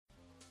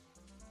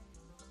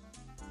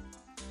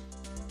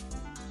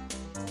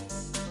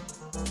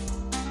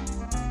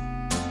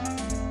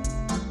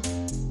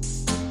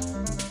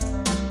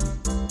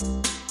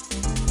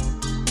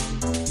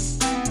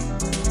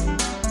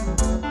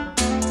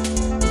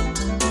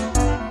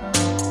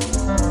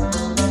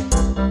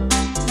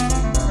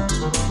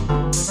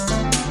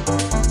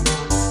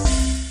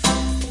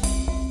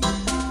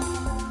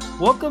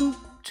Welcome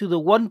to the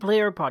One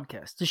Player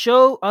Podcast, the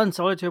show on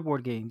solitaire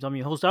board games. I'm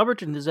your host,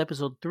 Albert, and this is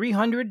episode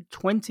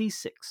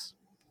 326.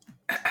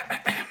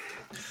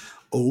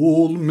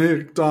 Old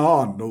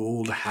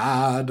MacDonald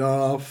had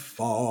a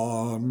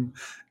farm,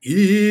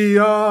 E-I-E-I-O.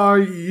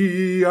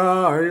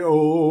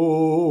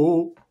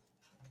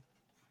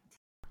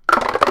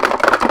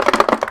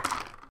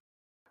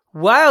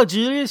 Wow,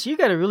 Julius, you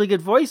got a really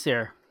good voice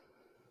there.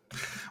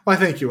 Why,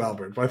 thank you,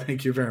 Albert. Why,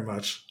 thank you very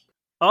much.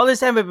 All this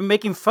time I've been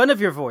making fun of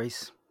your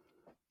voice.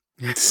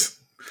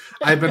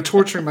 I've been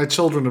torturing my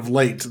children of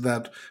late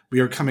that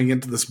we are coming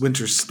into this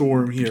winter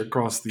storm here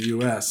across the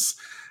U.S.,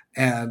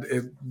 and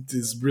it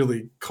is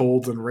really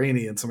cold and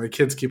rainy, and so my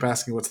kids keep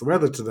asking, what's the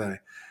weather today?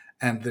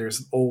 And there's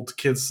an old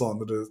kids song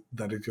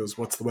that it goes,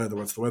 what's the weather,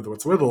 what's the weather,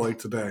 what's the weather like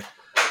today?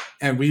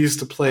 And we used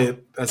to play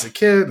it as a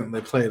kid, and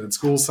they play it in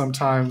school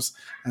sometimes,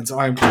 and so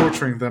I'm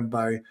torturing them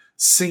by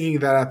singing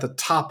that at the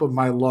top of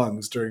my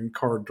lungs during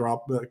carpool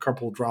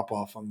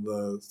drop-off on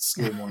the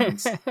school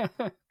mornings.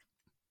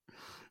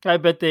 I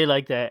bet they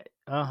like that.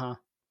 Uh-huh.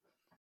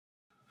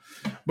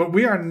 But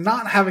we are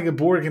not having a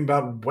board game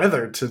about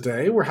weather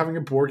today. We're having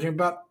a board game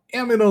about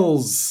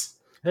animals.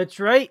 That's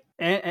right.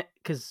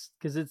 Because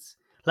it's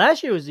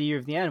last year was the year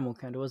of the animal,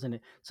 kind of, wasn't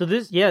it? So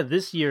this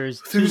year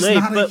is too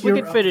late, but we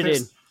could fit it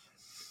in.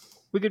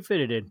 We could fit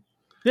it in.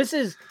 This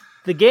is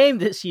the game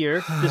this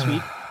week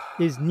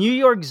is New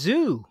York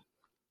Zoo,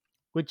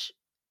 which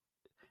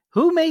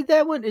who made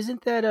that one?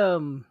 Isn't that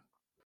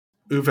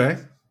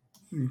Uwe?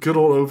 Good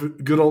old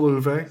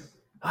Uwe.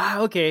 Ah,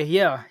 okay,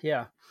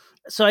 yeah.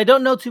 So I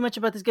don't know too much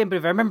about this game, but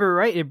if I remember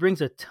right, it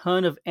brings a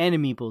ton of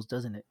animeeples,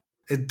 doesn't it?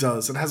 It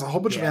does. It has a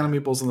whole bunch of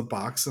animeeples in the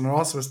box, and it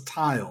also has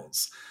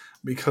tiles,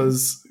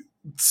 because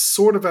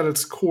sort of at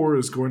its core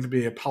is going to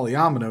be a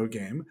polyomino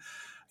game.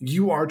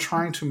 You are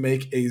trying to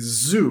make a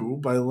zoo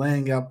by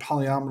laying out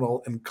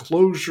polyomino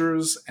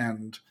enclosures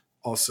and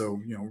also,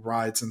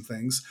 rides and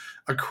things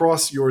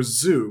across your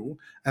zoo,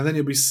 and then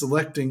you'll be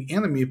selecting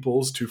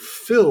animeeples to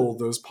fill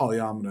those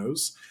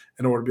polyominoes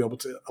in order to be able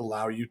to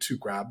allow you to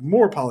grab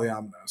more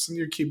polyominoes. And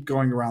you keep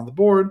going around the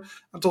board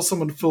until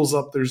someone fills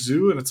up their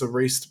zoo, and it's a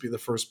race to be the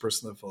first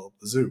person to fill up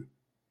the zoo.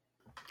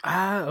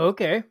 Ah,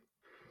 okay.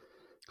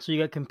 So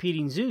you got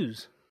competing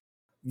zoos.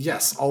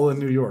 Yes, all in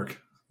New York.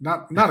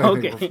 Not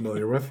anything we're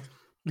familiar with.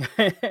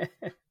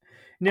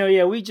 No,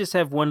 yeah, we just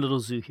have one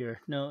little zoo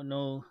here.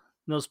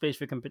 No space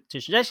for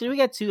competition. Actually, we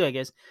got two, I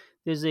guess.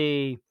 There's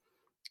a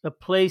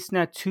place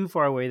not too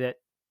far away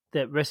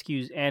that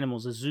rescues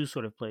animals, a zoo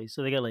sort of place.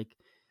 So they got like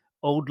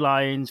old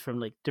lions from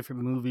like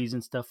different movies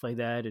and stuff like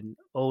that, and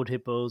old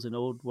hippos and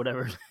old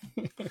whatever.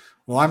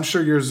 Well, I'm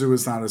sure your zoo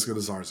is not as good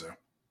as our zoo.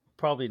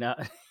 Probably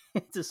not.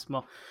 It's a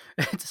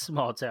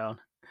small town.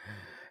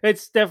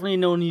 It's definitely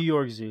no New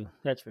York Zoo,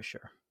 that's for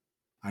sure.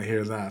 I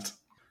hear that.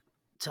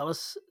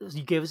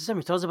 You gave us a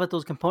summary. Tell us about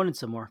those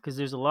components some more, because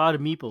there's a lot of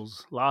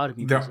meeples.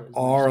 There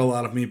are a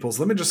lot of meeples.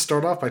 Let me just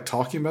start off by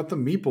talking about the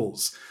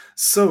meeples.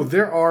 So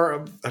there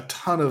are a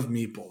ton of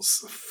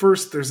meeples.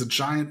 First, there's a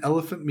giant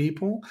elephant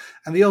meeple,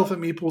 and the elephant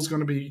meeple is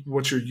going to be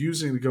what you're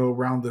using to go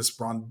around this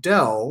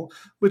rondelle,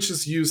 which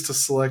is used to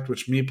select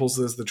which meeples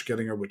it is that you're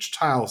getting or which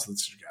tiles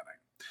that you're getting.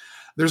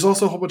 There's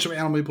also a whole bunch of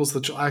animal meeples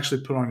that you'll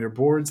actually put on your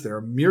boards. There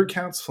are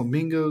meerkats,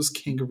 flamingos,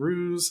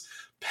 kangaroos,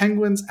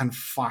 penguins, and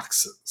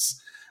foxes.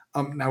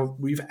 Now,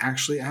 we've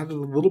actually added a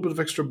little bit of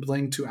extra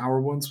bling to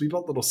our ones. We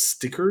bought little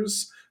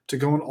stickers to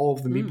go on all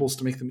of the meeples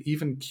to make them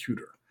even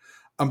cuter.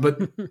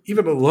 But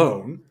even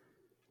alone,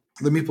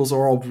 the meeples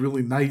are all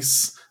really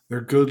nice. They're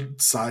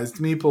good-sized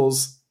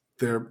meeples.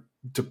 They're,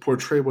 to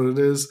portray what it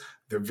is,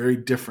 they're very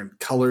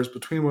different colors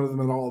between one of them,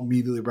 and all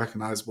immediately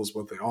recognizable as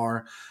what they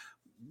are,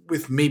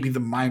 with maybe the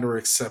minor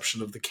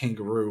exception of the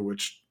kangaroo,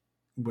 which,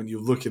 when you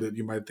look at it,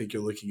 you might think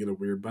you're looking at a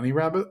weird bunny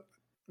rabbit.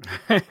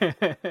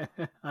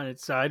 On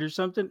its side or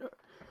something,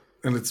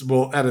 and it's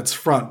at its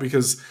front,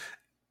 because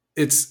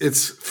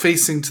it's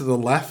facing to the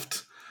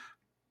left,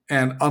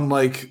 and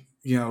unlike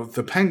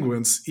the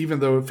penguins, even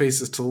though it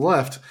faces to the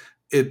left,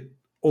 it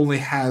only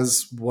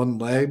has one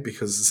leg,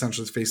 because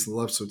essentially it's facing the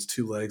left, so its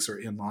two legs are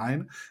in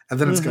line, and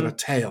then it's got a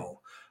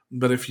tail.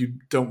 But if you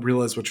don't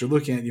realize what you're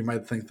looking at, you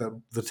might think that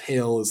the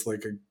tail is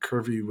like a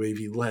curvy,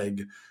 wavy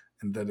leg,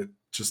 and that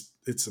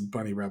it's a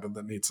bunny rabbit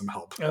that needs some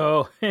help.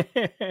 Oh.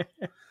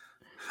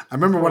 I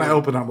remember when I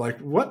opened, I'm like,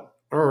 what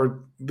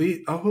are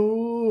the...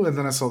 Oh, and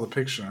then I saw the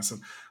picture, and I said,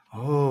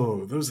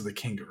 oh, those are the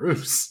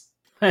kangaroos.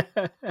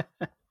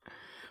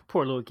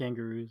 Poor little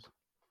kangaroos.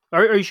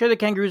 Are you sure the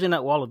kangaroos are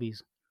not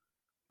wallabies?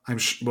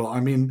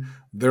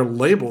 They're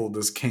labeled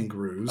as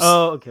kangaroos.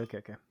 Oh,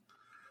 okay.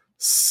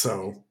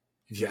 So,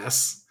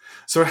 yes.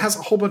 So it has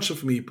a whole bunch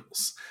of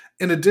meeples.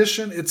 In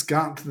addition, it's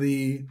got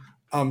the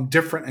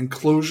different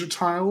enclosure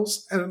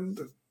tiles, and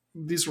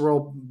these are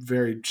all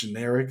very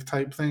generic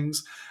type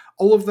things.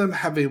 All of them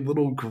have a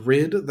little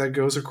grid that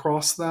goes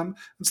across them.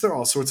 And so there are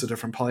all sorts of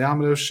different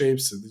polyomino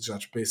shapes, and these are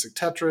basic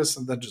Tetris,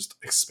 and then just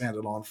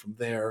expanded on from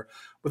there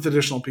with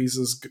additional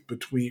pieces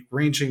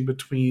ranging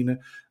between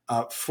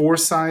 4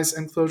 size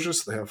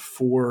enclosures. So they have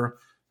 4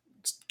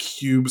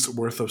 cubes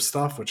worth of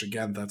stuff, which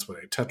again, that's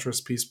what a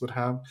Tetris piece would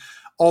have,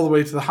 all the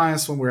way to the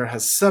highest one where it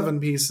has 7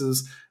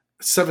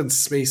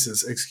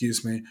 spaces,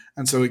 excuse me.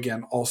 And so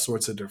again, all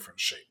sorts of different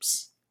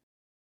shapes.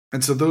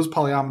 And so those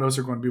polyominoes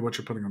are going to be what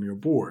you're putting on your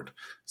board.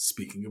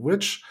 Speaking of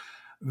which,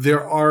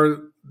 there are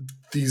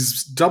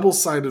these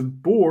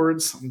double-sided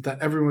boards that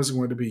everyone is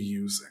going to be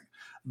using.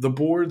 The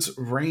boards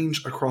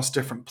range across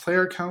different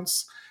player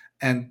counts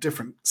and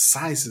different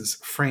sizes,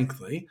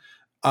 frankly.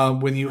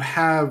 When you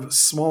have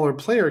smaller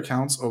player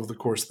counts over the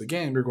course of the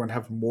game, you're going to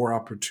have more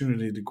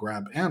opportunity to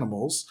grab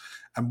animals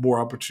and more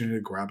opportunity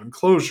to grab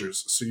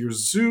enclosures. So your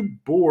zoo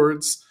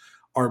boards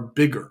are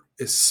bigger.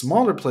 If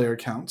smaller player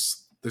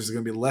counts, there's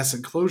going to be less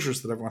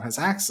enclosures that everyone has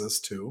access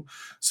to.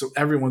 So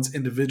everyone's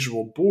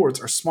individual boards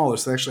are smaller.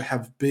 So they actually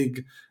have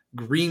big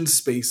green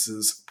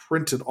spaces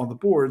printed on the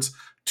boards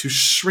to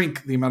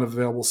shrink the amount of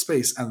available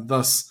space and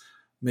thus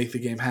make the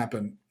game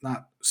happen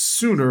not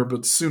sooner,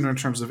 but sooner in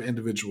terms of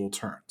individual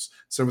turns.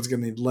 So everyone's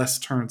going to need less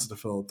turns to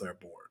fill up their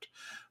board.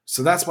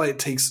 So that's why it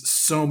takes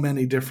so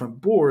many different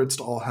boards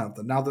to all have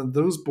them. Now, then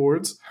those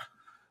boards,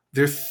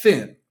 they're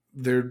thin.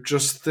 They're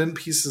just thin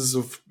pieces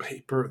of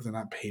paper. They're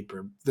not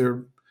paper.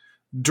 They're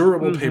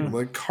durable paper,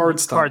 like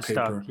cardstock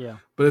paper. Yeah.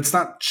 But it's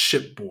not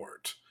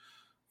chipboard.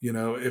 You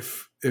know,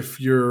 if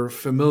you're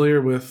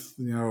familiar with,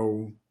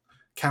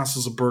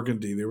 Castles of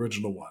Burgundy, the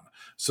original one.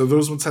 So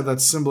those ones have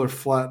that similar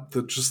flat,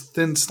 just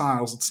thin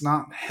styles. It's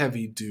not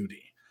heavy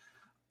duty,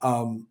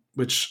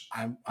 which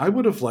I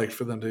would have liked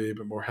for them to be a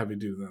bit more heavy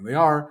duty than they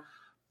are.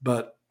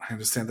 But I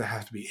understand there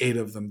have to be 8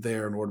 of them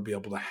there in order to be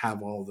able to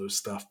have all those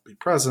stuff be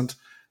present.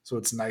 So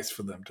it's nice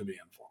for them to be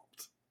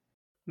involved.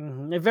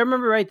 Mm-hmm. If I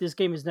remember right, this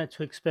game is not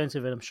too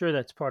expensive, and I'm sure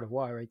that's part of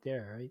why right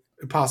there, right?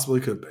 It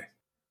possibly could be.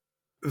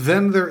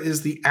 Then there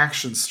is the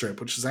action strip,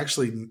 which is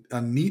actually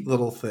a neat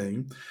little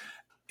thing.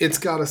 It's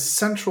got a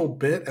central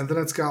bit, and then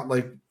it's got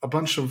like a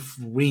bunch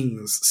of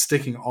wings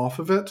sticking off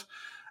of it.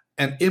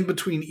 And in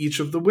between each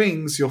of the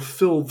wings, you'll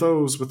fill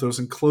those with those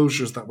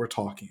enclosures that we're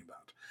talking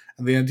about.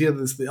 And the idea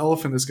is the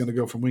elephant is going to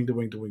go from wing to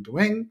wing to wing to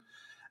wing,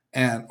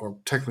 or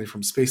technically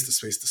from space to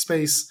space to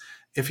space.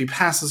 If he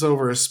passes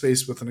over a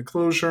space with an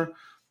enclosure,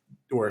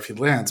 or if he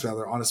lands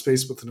rather on a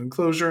space with an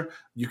enclosure,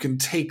 you can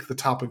take the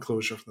top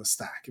enclosure from the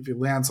stack. If he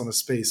lands on a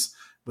space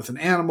with an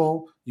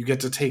animal, you get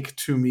to take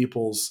 2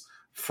 meeples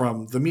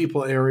from the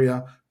meeple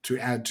area to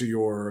add to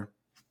your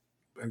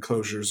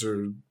enclosures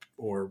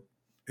or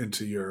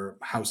into your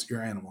house,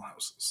 your animal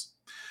houses.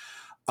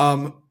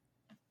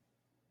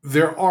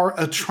 There are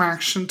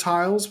attraction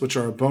tiles, which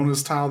are a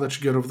bonus tile that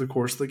you get over the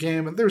course of the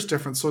game, and there's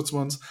different sorts of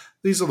ones.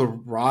 These are the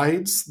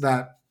rides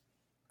that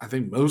I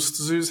think most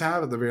zoos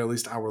have, at the very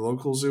least our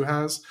local zoo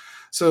has.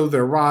 So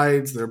they're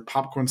rides, they're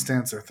popcorn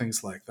stands, they're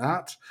things like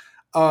that.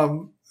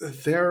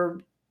 They're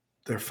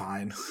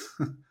fine.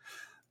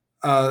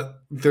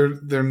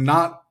 They're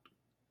not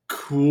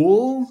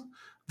cool.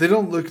 They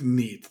don't look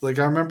neat. Like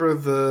I remember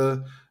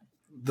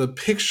the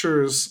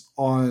pictures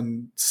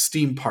on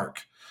Steam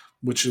Park,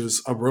 which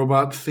is a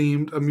robot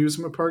themed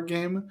amusement park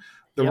game.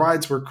 The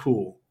rides were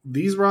cool.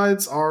 These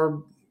rides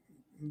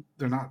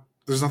they're not.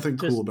 There's nothing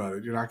cool about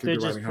it. You're not going to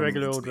be riding home. They're just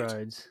regular old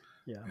rides.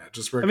 Yeah,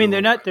 just regular. I mean,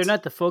 they're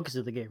not the focus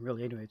of the game,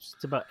 really. Anyway,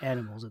 it's about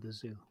animals at the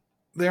zoo.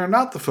 They are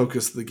not the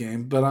focus of the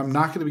game, but I'm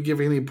not going to be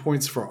giving any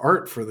points for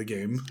art for the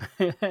game.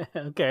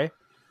 Okay.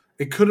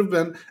 It could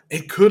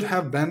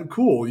have been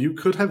cool. You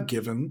could have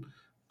given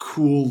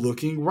cool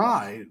looking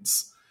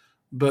rides,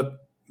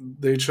 but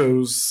they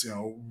chose,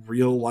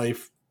 real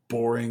life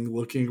boring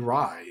looking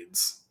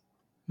rides.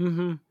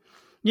 Mm-hmm.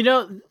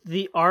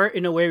 The art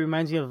in a way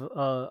reminds me of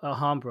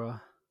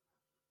Alhambra,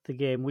 the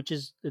game, which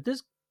is at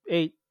this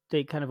age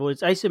they kind of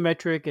it's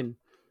isometric and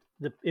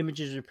the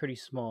images are pretty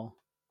small.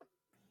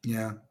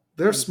 Yeah,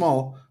 they're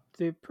small.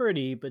 They're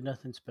pretty, but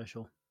nothing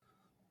special.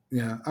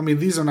 Yeah, I mean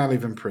these are not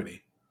even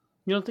pretty.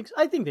 You don't think so?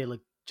 I think they look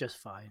just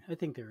fine. I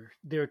think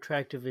they're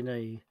attractive in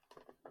a.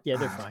 Yeah,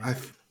 they're fine.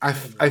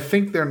 I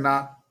think they're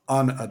not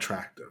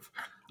unattractive.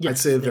 Yes, I'd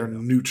say they're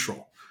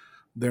neutral.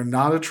 They're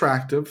not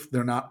attractive.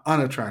 They're not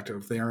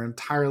unattractive. They are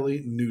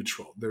entirely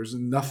neutral. There's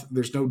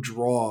no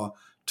draw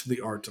to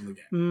the art in the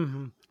game.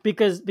 Mm-hmm.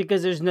 Because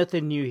there's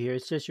nothing new here.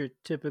 It's just your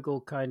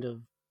typical kind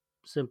of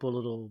simple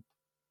little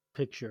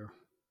picture.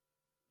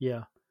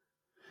 Yeah.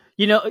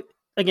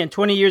 Again,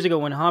 20 years ago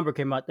when Alhambra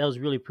came out, that was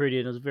really pretty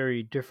and it was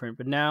very different.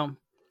 But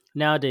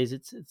nowadays,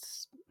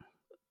 it's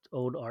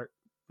old art.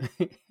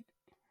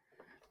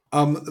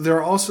 There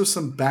are also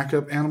some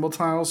backup animal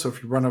tiles. So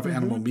if you run out of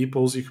animal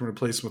meeples, you can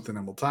replace them with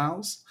animal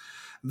tiles.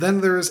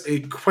 Then there is a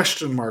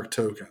question mark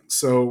token.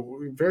 So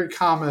very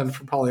common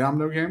for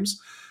polyomino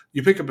games.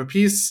 You pick up a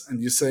piece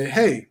and you say,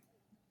 hey,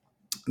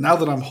 now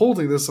that I'm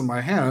holding this in my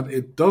hand,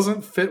 it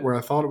doesn't fit where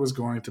I thought it was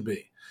going to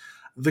be.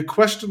 The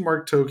question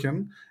mark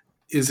token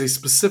is a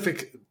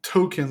specific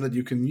token that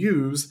you can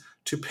use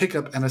to pick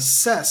up and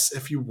assess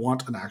if you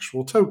want an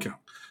actual token.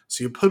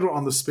 So you put it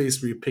on the space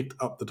where you picked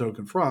up the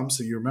token from,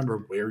 so you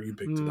remember where you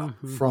picked it up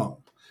from.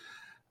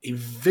 A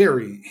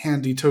very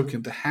handy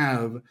token to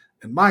have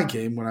in my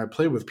game when I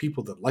play with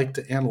people that like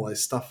to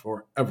analyze stuff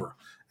forever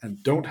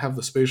and don't have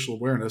the spatial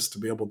awareness to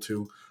be able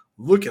to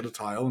look at a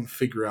tile and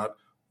figure out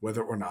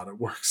whether or not it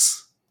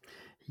works.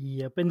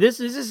 Yep, and this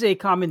is a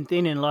common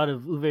thing in a lot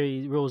of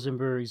Uwe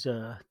Rosenberg's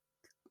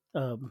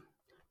um,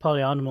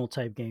 polynomial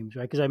type games,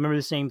 right? Because I remember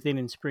the same thing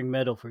in Spring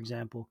Meadow, for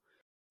example.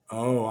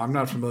 Oh, I'm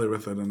not familiar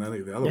with it in any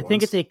of the other I ones.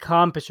 think it's a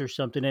compass or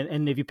something,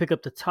 and if you pick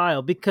up the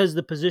tile, because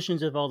the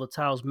positions of all the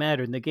tiles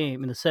matter in the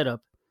game, in the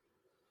setup,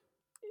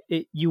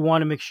 you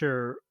want to make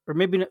sure, or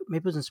maybe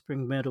it was in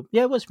Spring Meadow.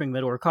 Yeah, it was Spring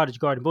Meadow or Cottage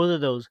Garden. Both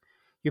of those,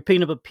 you're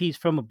picking up a piece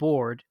from a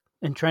board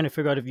and trying to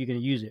figure out if you're going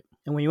to use it.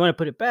 And when you want to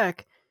put it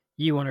back,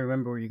 you want to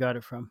remember where you got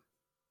it from.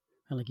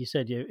 And like you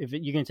said, you're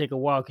going to take a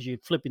while because you're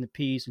flipping the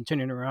piece and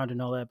turning it around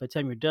and all that. By the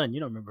time you're done, you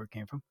don't remember where it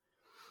came from.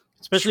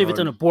 Especially if it's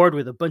on a board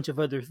with a bunch of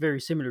other very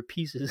similar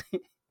pieces.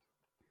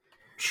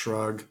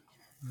 Shrug.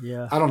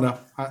 Yeah. I don't know.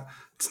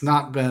 It's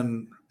not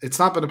been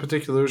a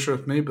particular issue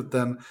with me, but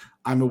then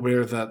I'm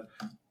aware that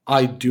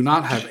I do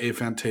not have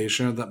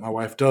aphantasia, that my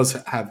wife does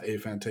have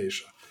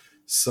aphantasia.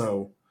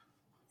 So,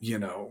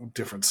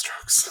 different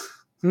strokes.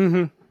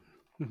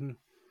 Mm-hmm. Mm-hmm.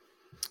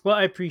 Well,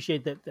 I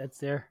appreciate that that's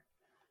there.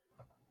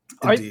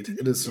 Indeed,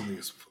 it is something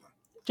useful.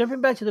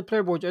 Jumping back to the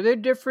player boards, are they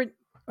different?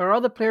 Are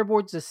all the player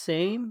boards the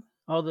same?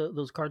 All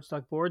those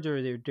cardstock boards, or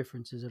are there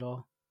differences at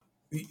all?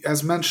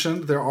 As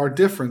mentioned, there are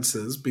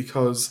differences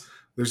because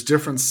there's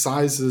different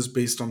sizes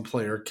based on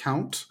player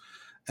count,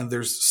 and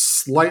there's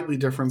slightly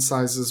different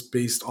sizes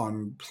based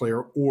on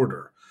player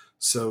order.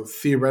 So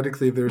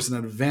theoretically, there's an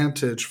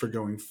advantage for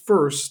going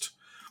first,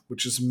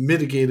 which is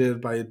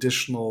mitigated by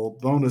additional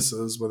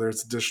bonuses, whether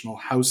it's additional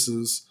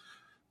houses,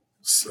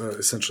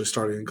 essentially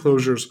starting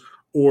enclosures,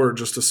 or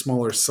just a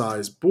smaller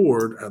size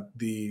board at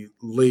the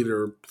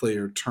later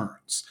player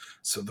turns.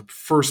 So the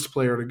first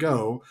player to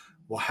go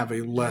will have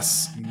a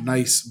less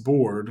nice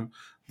board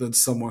than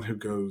someone who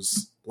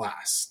goes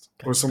last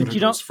or someone who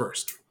goes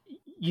first.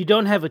 You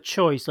don't have a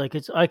choice. Like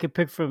I could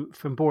pick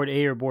from board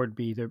A or board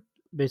B. They're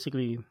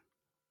basically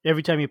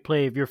every time you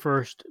play, if you're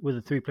first with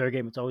a 3-player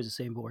game, it's always the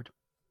same board.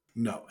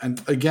 No,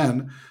 and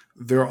again,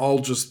 they're all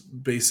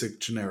just basic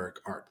generic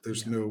art.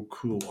 There's no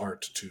cool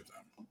art to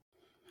them.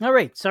 All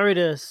right, sorry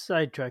to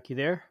sidetrack you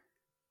there.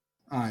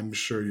 I'm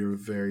sure you're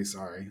very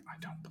sorry. I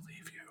don't believe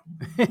you.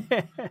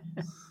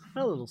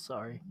 A little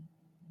sorry.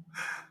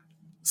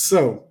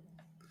 So,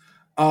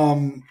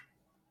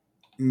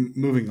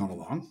 moving on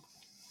along.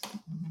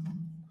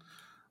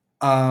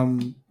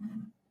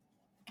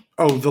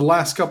 The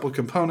last couple of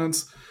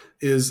components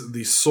is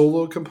the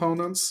solo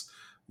components,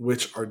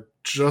 which are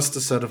just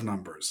a set of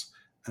numbers,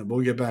 and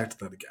we'll get back to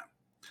that again.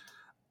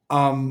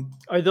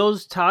 Are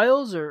those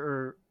tiles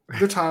or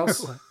they're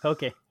tiles?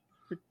 Okay,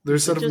 they're a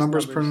set of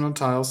numbers printed on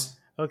tiles.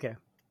 Okay.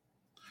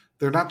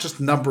 They're not just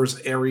numbers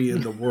area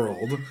in the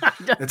world.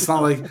 It's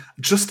not like,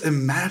 just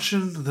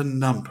imagine the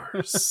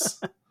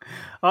numbers.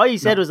 All you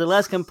said was the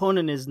last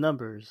component is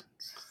numbers.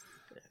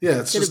 Yeah,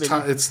 it's just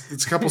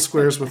it's a couple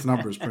squares with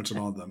numbers printed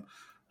on them.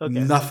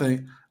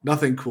 Okay.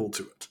 Nothing cool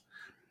to it.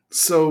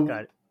 So,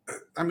 got it.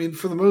 I mean,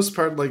 for the most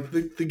part, like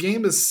the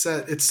game is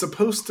set. It's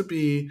supposed to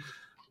be.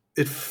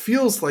 It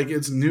feels like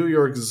it's New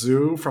York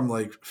Zoo from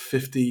like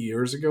 50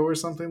 years ago or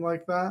something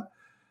like that.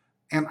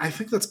 And I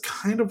think that's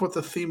kind of what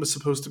the theme is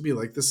supposed to be.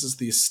 Like, this is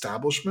the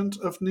establishment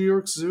of New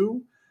York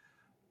Zoo.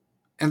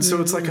 And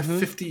so it's like a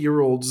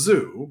 50-year-old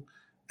zoo.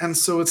 And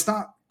so it's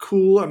not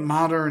cool and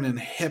modern and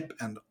hip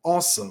and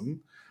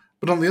awesome.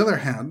 But on the other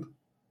hand,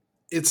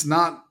 it's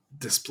not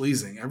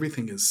displeasing.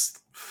 Everything is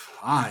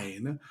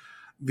fine.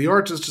 The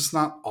art is just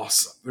not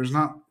awesome. There's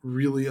not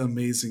really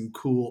amazing,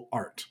 cool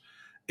art.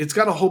 It's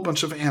got a whole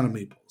bunch of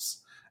animeeples.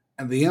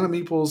 And the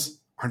animeeples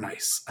are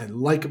nice. I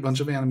like a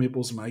bunch of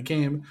animeeples in my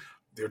game.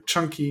 They're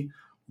chunky.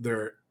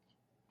 They're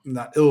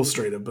not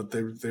illustrative, but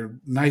they're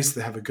nice.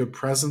 They have a good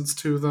presence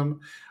to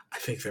them. I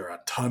think they're a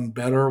ton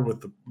better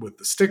with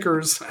the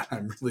stickers.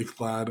 I'm really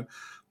glad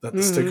that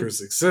the stickers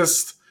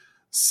exist.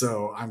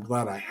 So I'm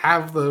glad I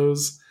have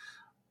those.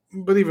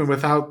 But even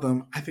without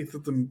them, I think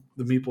that the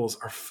meeples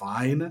are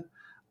fine.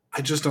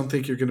 I just don't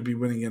think you're going to be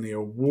winning any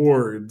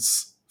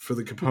awards for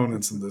the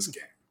components in this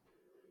game.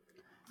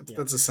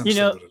 That's essentially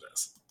what it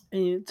is.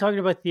 And talking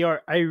about the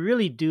art, I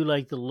really do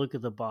like the look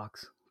of the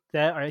box.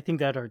 I think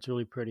that art's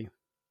really pretty.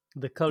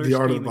 The color scheme,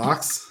 art of the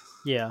box?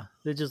 Yeah,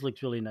 it just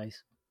looks really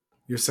nice.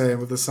 You're saying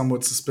with a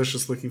somewhat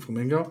suspicious-looking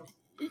flamingo?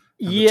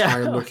 Yeah. The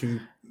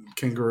tired-looking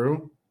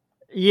kangaroo?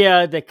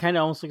 Yeah, that kind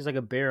of almost looks like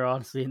a bear,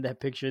 honestly, in that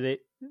picture.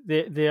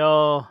 They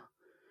all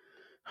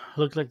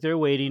look like they're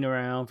waiting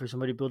around for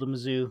somebody to build them a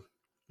zoo.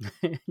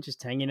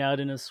 Just hanging out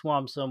in a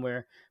swamp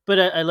somewhere. But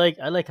I like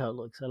how it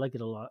looks. I like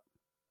it a lot.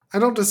 I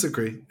don't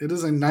disagree. It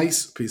is a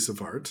nice piece of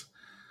art.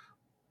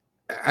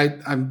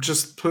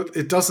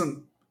 It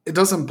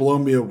doesn't blow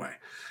me away.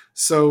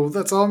 So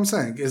that's all I'm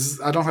saying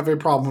is I don't have any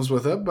problems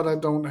with it, but I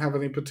don't have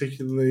any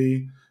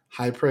particularly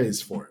high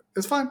praise for it.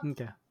 It's fine.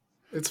 Okay.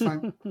 It's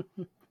fine.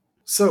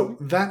 So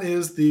that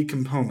is the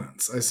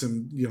components. I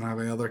assume you don't have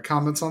any other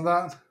comments on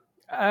that?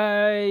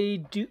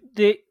 I do.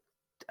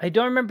 I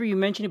don't remember you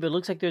mentioning, but it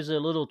looks like there's a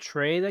little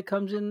tray that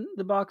comes in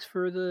the box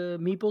for the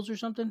meeples or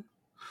something.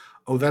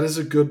 Oh, that is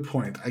a good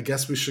point. I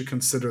guess we should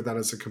consider that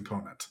as a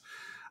component.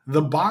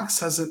 The box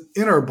has an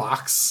inner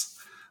box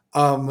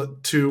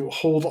to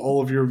hold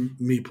all of your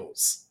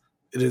meeples.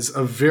 It is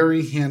a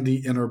very handy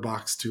inner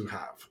box to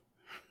have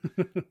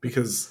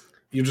because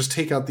you just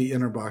take out the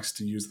inner box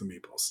to use the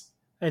meeples.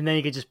 And then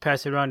you could just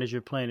pass it around as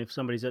you're playing if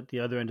somebody's at the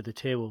other end of the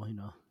table, you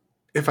know.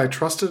 If I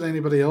trusted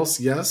anybody else,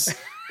 yes.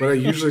 What I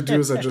usually do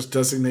is I just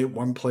designate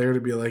one player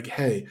to be like,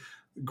 hey,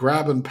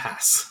 grab and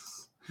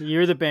pass.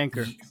 You're the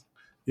banker.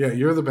 Yeah,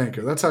 you're the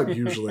banker. That's how it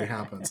usually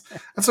happens.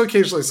 And so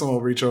occasionally someone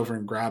will reach over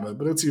and grab it,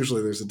 but it's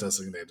usually there's a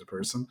designated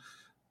person.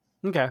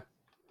 Okay.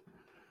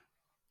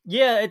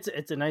 Yeah,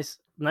 it's a nice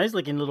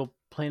looking little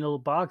plain little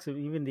box.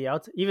 Even the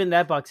outside, even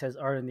that box has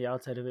art on the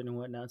outside of it and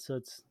whatnot. So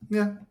it's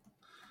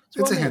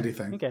a handy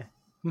thing. Okay.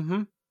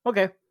 Mm-hmm.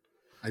 Okay.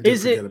 I did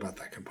forget about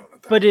that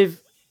component.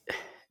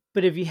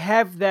 But if you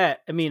have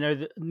that, I mean, are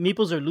the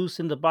meeples are loose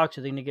in the box?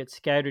 Are they going to get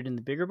scattered in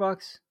the bigger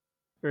box,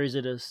 or is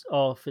it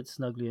all fit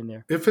snugly in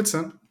there? It fits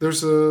in. There's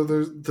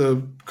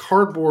the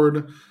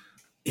cardboard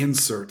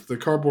insert, the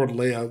cardboard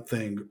layout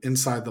thing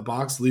inside the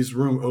box leaves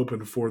room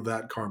open for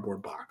that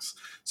cardboard box.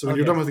 So when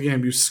you're done with the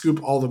game, you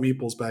scoop all the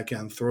meeples back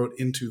in, throw it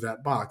into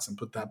that box, and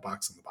put that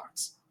box in the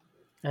box.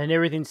 And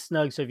everything's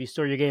snug. So if you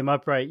store your game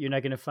upright, you're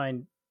not going to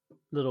find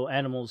little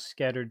animals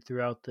scattered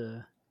throughout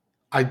the.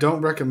 I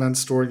don't recommend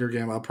storing your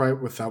game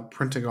upright without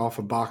printing off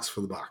a box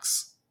for the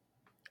box.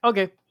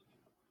 Okay.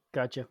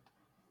 Gotcha.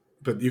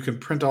 But you can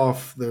print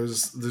off,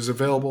 there's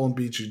available in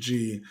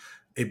BGG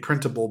a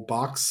printable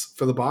box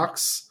for the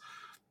box,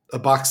 a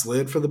box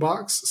lid for the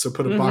box. So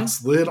put a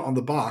box lid on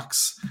the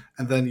box,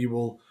 and then you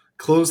will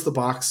close the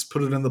box,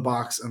 put it in the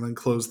box, and then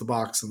close the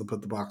box, and then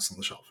put the box on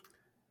the shelf.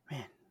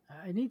 Man,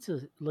 I need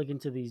to look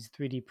into these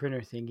 3D printer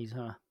thingies,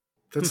 huh?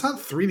 That's not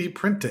 3D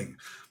printing.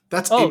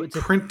 That's a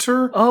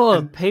printer.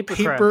 A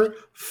paper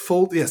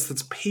fold. Yes,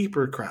 that's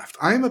paper craft.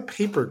 I am a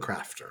paper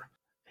crafter.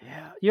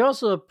 Yeah, you're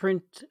also a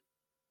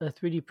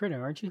 3D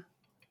printer, aren't you?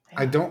 Yeah.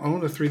 I don't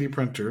own a 3D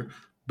printer,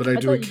 but I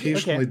do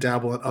occasionally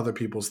dabble at other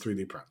people's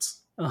 3D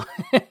prints. Oh,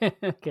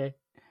 okay.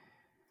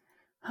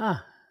 Huh.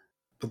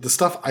 But the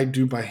stuff I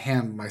do by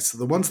hand,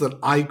 the ones that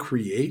I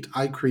create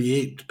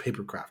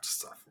paper craft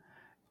stuff.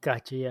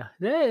 Gotcha, yeah.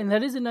 And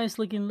that is a nice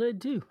looking lid,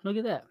 too. Look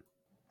at that.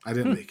 I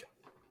didn't make it.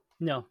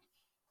 No.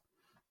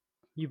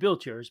 You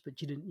built yours,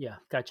 but you didn't. Yeah,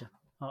 gotcha.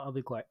 I'll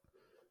be quiet.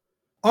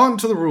 On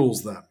to the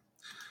rules, then.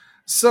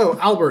 So,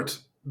 Albert,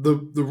 the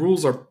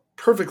rules are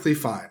perfectly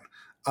fine.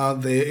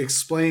 They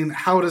explain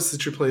how it is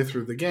that you play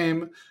through the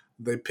game.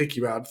 They pick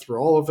you out through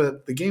all of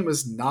it. The game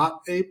is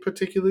not a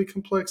particularly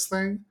complex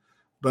thing,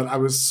 but I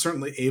was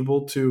certainly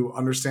able to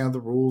understand the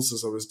rules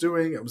as I was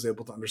doing. I was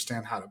able to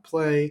understand how to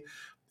play.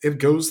 It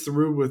goes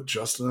through with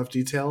just enough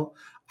detail.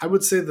 I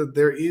would say that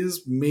there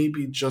is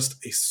maybe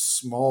just a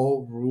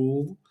small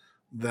rule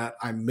that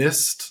I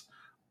missed.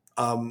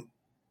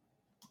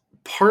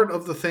 Part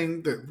of the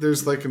thing that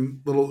there's like a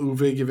little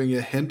Uwe giving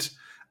a hint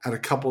at a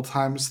couple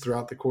times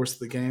throughout the course of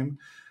the game.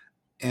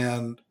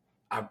 And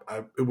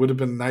it would have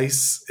been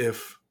nice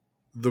if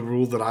the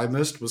rule that I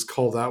missed was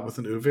called out with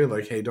an Uwe,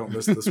 like, hey, don't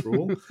miss this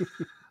rule.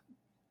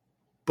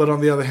 But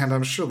on the other hand,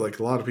 I'm sure like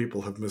a lot of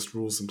people have missed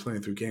rules in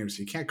playing through games.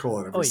 You can't call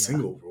out every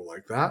single rule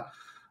like that.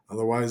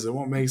 Otherwise, it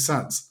won't make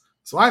sense.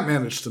 So I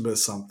managed to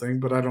miss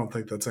something, but I don't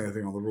think that's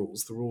anything on the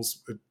rules. The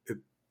rules, it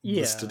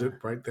listed it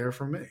right there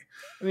for me.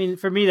 I mean,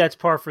 for me, that's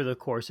par for the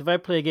course. If I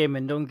play a game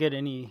and don't get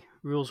any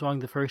rules wrong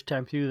the first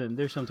time through, then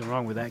there's something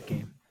wrong with that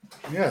game.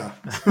 Yeah.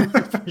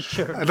 For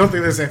sure. I don't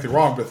think there's anything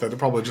wrong with it. It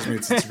probably just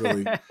means it's a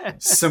really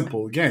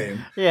simple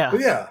game. Yeah. But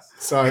yeah.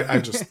 So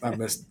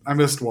I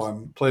missed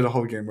one, played a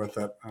whole game with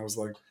it. I was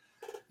like,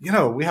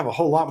 we have a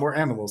whole lot more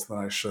animals than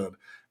I should,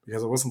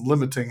 because I wasn't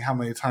limiting how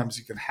many times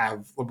you can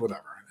have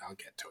whatever. I'll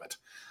get to it.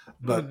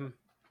 But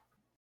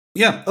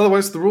yeah,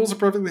 otherwise the rules are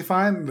perfectly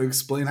fine. They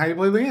explain how you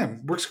play the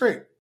game. Works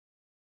great.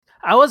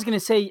 I was going to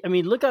say, I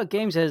mean, Lookout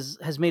Games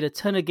has made a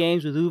ton of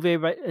games with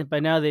Uwe. Right? By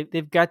now,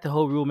 they've got the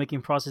whole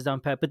rule-making process down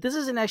pat. But this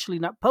isn't actually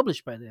not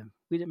published by them.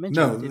 We didn't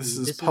mention No, this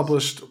is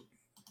published.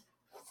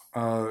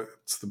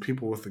 It's the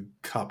people with the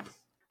cup.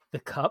 The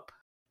cup?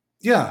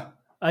 Yeah.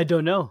 I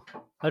don't know.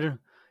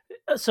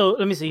 So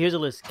let me see. Here's a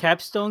list.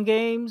 Capstone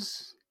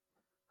Games,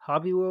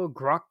 Hobby World,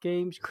 Grok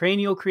Games,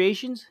 Cranial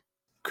Creations.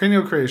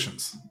 Cranial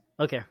Creations.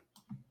 Okay.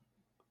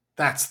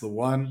 That's the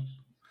one.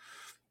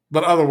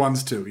 But other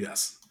ones too,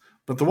 yes.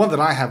 But the one that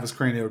I have is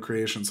Cranial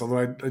Creations,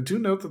 although I do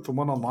note that the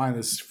one online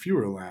is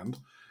Feuerland.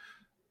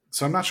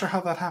 So I'm not sure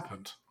how that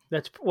happened.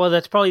 That's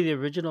probably the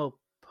original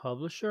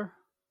publisher.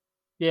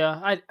 Yeah,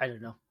 I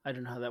don't know. I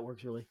don't know how that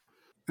works really.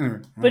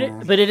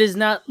 But it is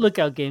not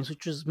Lookout Games,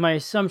 which was my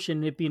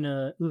assumption, it being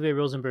a Uwe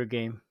Rosenberg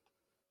game.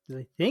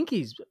 I think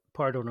he's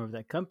part owner of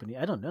that company.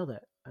 I don't know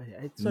that.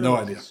 I no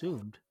idea.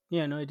 Assumed.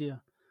 Yeah, no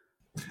idea.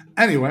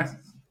 Anyway,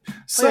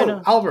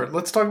 so Albert,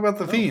 let's talk about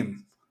the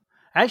theme.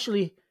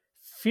 Actually,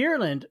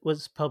 Feuerland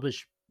was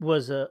founded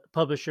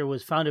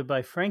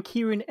by Frank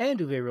Heeren and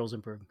Uwe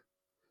Rosenberg.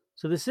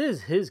 So this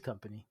is his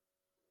company.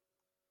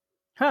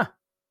 Huh.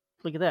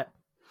 Look at that.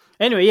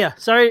 Anyway, yeah.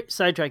 Sorry,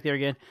 sidetrack there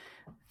again.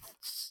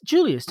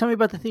 Julius, tell me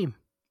about the theme.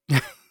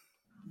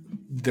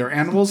 They're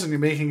animals, and you're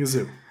making a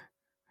zoo.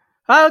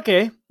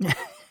 Okay.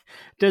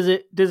 does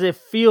it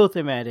feel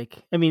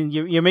thematic? I mean,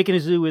 you're making a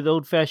zoo with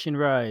old fashioned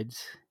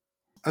rides.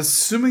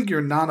 Assuming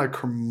you're not a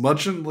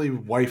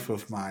curmudgeonly wife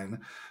of mine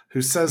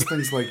who says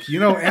things like,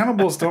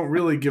 animals don't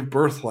really give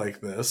birth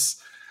like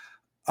this.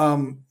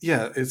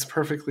 Yeah, it's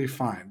perfectly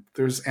fine.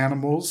 There's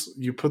animals,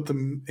 you put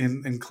them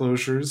in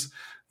enclosures,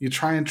 you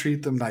try and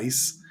treat them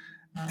nice,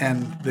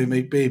 and they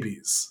make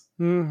babies.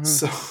 Mm-hmm.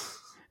 So,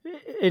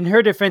 in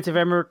her defense, if I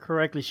remember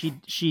correctly,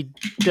 she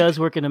does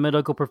work in the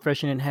medical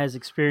profession and has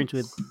experience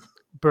with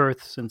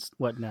births and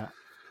whatnot.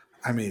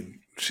 I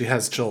mean, she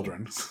has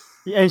children.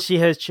 And she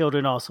has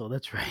children also.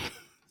 That's right.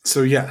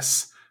 So,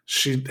 yes,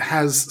 she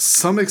has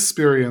some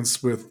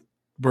experience with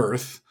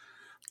birth.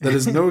 That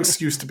is no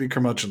excuse to be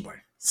curmudgeonly.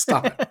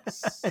 Stop it.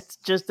 It's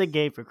just a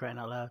game, for crying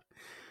out loud.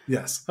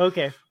 Yes.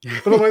 Okay.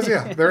 But otherwise,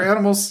 yeah, they're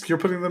animals. You're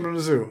putting them in a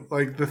zoo.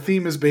 Like, the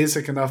theme is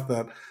basic enough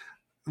that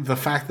the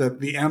fact that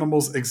the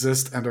animals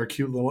exist and are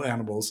cute little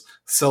animals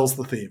sells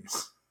the theme.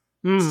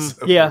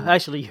 So, yeah,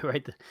 actually, you're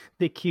right.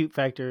 The cute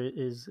factor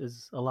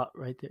is a lot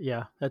right there.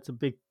 Yeah, that's a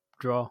big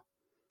draw.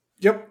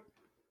 Yep.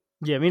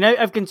 Yeah, I mean,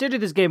 I've considered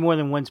this game more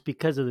than once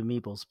because of the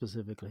meeples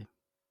specifically.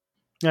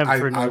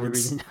 For no other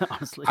reason,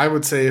 honestly. I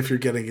would say if you're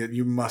getting it,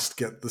 you must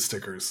get the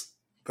stickers.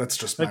 That's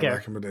just my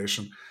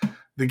recommendation.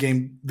 The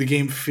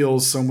game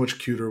feels so much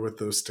cuter with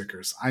those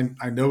stickers.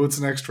 I know it's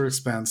an extra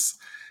expense.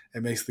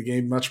 It makes the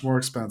game much more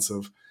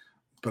expensive,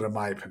 but in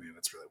my opinion,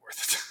 it's really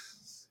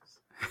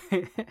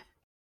worth it.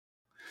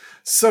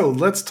 So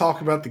let's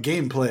talk about the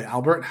gameplay,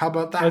 Albert. How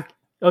about that?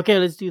 Okay,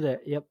 let's do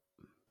that. Yep.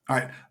 All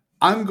right.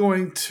 I'm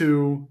going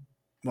to...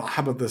 Well,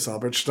 how about this,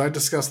 Albert? Should I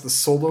discuss the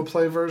solo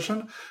play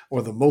version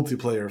or the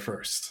multiplayer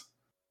first?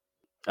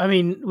 I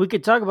mean, we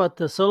could talk about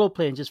the solo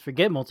play and just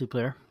forget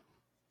multiplayer.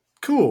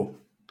 Cool.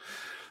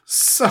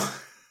 So,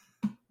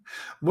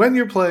 when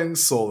you're playing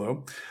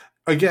solo,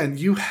 again,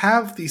 you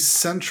have the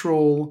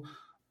central...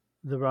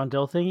 The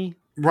rondel thingy?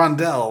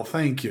 Rondel,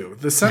 thank you.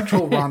 The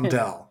central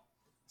rondel.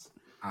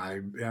 I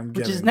am getting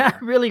Which is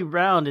not really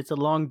round. It's a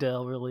long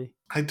dell, really.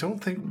 I don't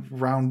think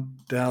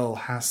roundel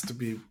has to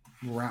be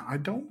round. I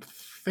don't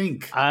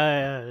think.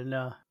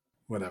 No.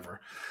 Whatever.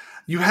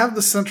 You have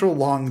the central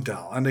long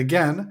dell. And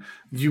again,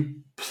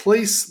 you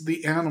place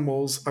the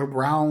animals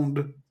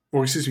around...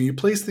 Or excuse me, you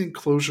place the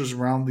enclosures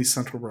around the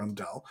central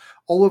rondel.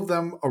 All of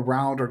them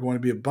around are going to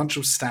be a bunch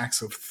of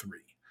stacks of 3.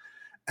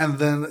 And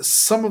then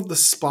some of the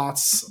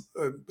spots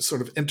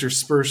sort of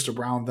interspersed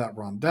around that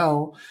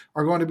rondel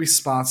are going to be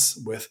spots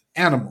with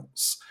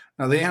animals.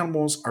 Now, the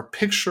animals are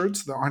pictured,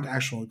 so there aren't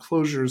actual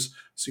enclosures,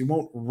 so you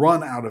won't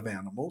run out of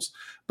animals,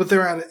 but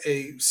they're at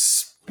a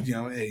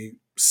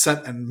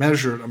set and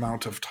measured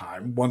amount of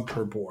time, 1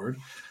 per board,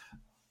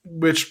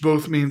 which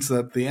both means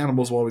that the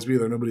animals will always be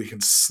there. Nobody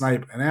can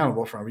snipe an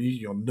animal from you.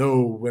 You'll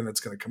know when it's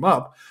going to come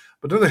up.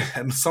 But on the other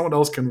hand, someone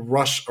else can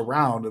rush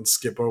around and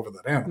skip over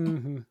that animal.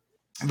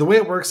 Mm-hmm. The way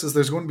it works is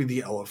there's going to be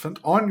the elephant.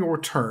 On your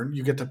turn,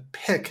 you get to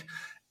pick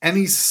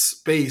any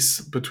space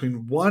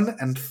between 1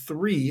 and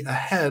 3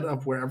 ahead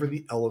of wherever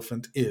the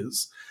elephant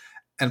is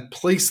and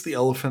place the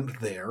elephant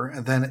there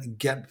and then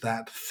get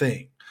that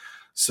thing.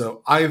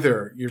 So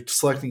either you're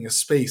selecting a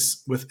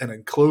space with an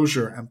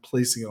enclosure and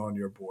placing it on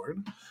your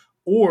board,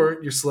 or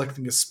you're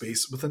selecting a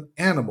space with an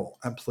animal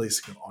and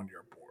placing it on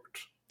your board.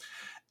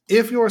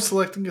 If you are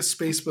selecting a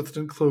space with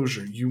an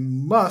enclosure, you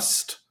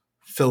must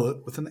fill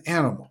it with an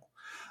animal.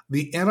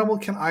 The animal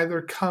can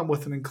either come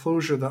with an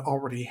enclosure that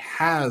already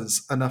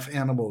has enough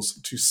animals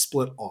to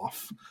split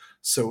off.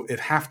 So it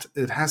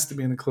has to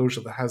be an enclosure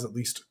that has at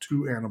least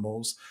 2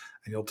 animals,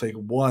 and you'll take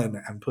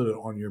 1 and put it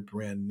on your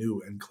brand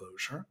new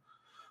enclosure.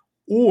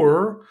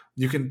 Or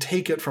you can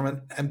take it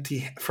from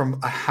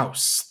a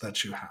house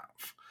that you have.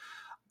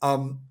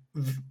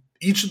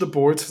 Each of the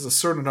boards has a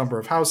certain number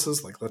of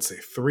houses, like let's say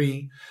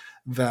 3,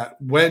 that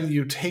when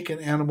you take an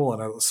animal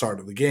and at the start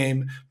of the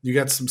game, you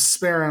get some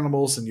spare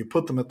animals and you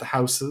put them at the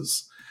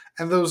houses.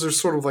 And those are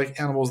sort of like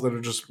animals that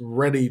are just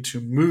ready to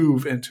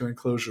move into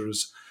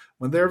enclosures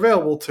when they're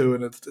available to.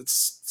 And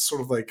it's sort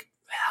of like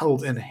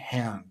held in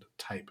hand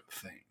type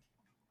thing.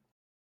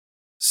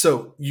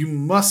 So you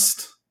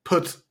must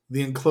put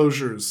the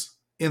enclosures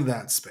in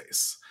that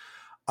space.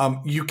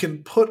 You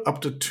can put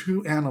up to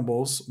 2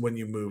 animals when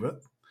you move it.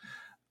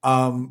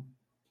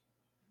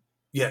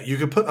 You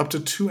can put up to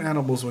 2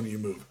 animals when you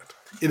move it.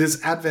 It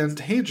is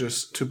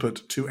advantageous to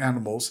put 2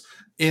 animals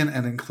in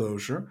an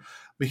enclosure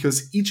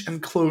because each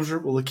enclosure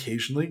will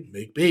occasionally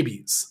make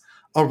babies.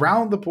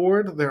 Around the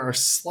board, there are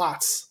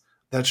slots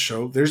that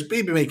show there's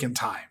baby making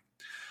time.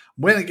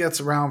 When it gets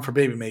around for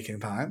baby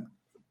making time,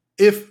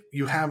 if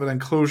you have an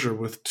enclosure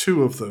with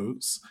 2 of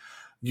those,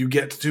 you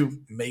get to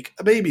make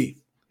a baby.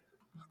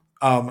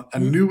 A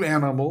new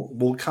animal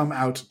will come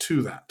out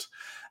to that.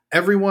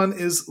 Everyone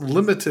is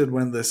limited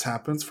when this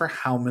happens for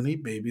how many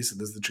babies it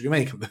is that you can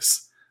make.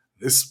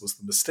 This was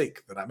the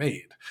mistake that I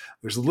made.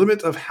 There's a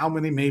limit of how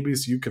many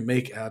babies you can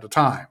make at a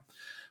time.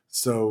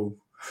 So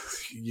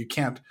you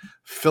can't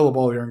fill up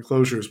all your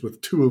enclosures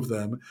with 2 of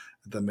them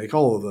and then make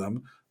all of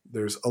them.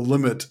 There's a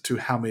limit to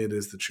how many it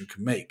is that you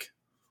can make.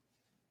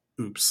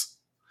 Oops.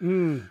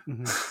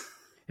 Mm-hmm.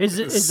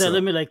 Is that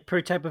limit like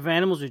per type of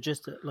animals, or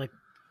just like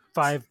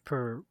 5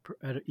 per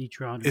at each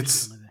round? Or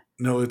something like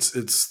that? No, it's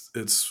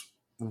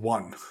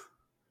 1.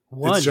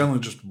 One. It's generally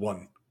just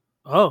 1.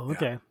 Oh,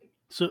 okay.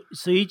 Yeah.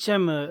 So each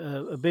time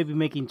a baby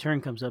making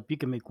turn comes up, you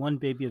can make 1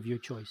 baby of your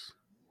choice.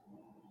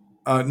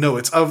 No,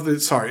 it's of the.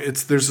 Sorry,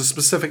 there's a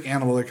specific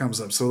animal that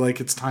comes up. So like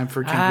it's time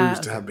for kangaroos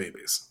to have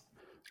babies.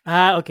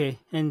 Okay.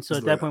 And so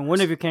at that point, one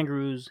of your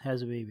kangaroos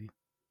has a baby.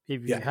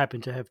 If you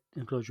happen to have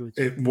enclosure with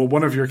you. Well,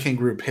 one of your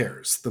kangaroo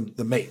pairs,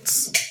 the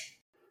mates.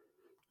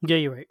 Yeah,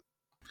 you're right.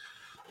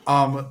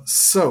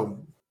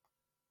 So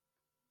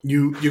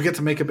you get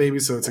to make a baby,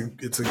 so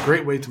it's a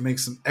great way to make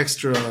some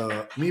extra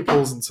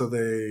meeples, and so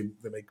they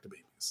make the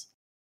babies.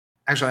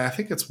 Actually, I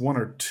think it's 1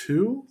 or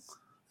 2.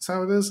 That's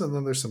how it is, and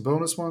then there's some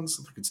bonus ones.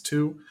 I think it's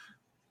 2.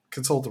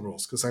 Consult the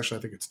rules, because actually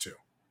I think it's 2.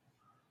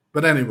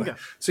 But anyway,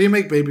 So you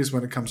make babies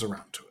when it comes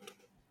around to it.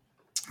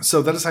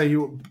 So that is how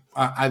you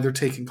either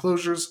take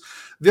enclosures.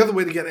 The other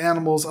way to get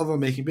animals other than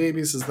making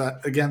babies is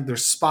that, again,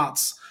 there's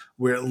spots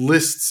where it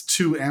lists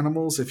 2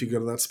 animals. If you go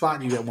to that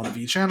spot, you get 1 of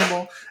each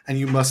animal, and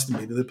you must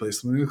immediately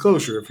place them in an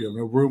enclosure. If you have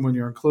no room in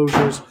your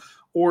enclosures,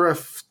 or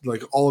if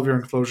like all of your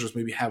enclosures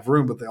maybe have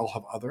room, but they all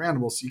have other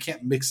animals, you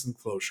can't mix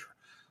enclosure.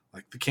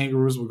 Like the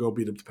kangaroos will go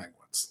beat up the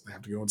penguins. They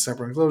have to go in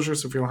separate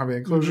enclosures. So if you don't have any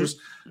enclosures,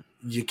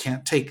 you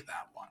can't take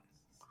that one.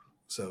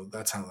 So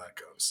that's how that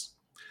goes.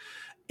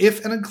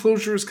 If an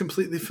enclosure is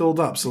completely filled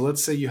up, so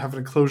let's say you have an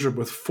enclosure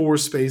with 4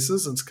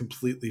 spaces and it's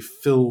completely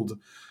filled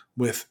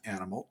with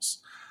animals,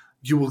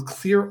 you will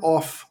clear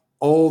off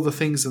all the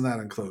things in that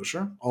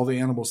enclosure, all the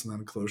animals in that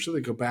enclosure.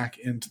 They go back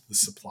into the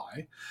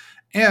supply,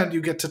 and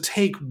you get to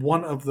take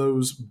one of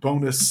those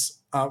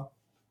bonus, ride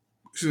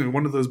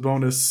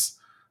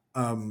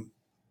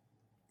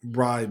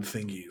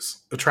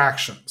thingies,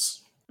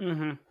 attractions.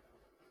 Mm-hmm.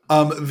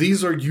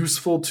 These are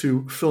useful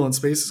to fill in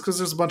spaces because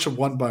there's a bunch of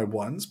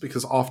 1x1s,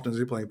 because often as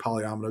you're playing a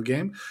polyomino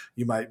game,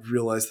 you might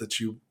realize that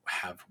you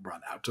have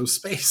run out of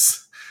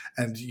space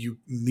and you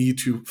need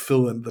to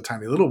fill in the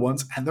tiny little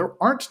ones, and there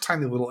aren't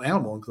tiny little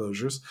animal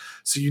enclosures,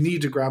 so you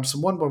need to grab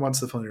some 1x1s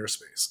to fill in your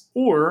space.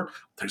 Or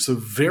there's a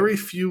very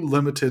few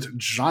limited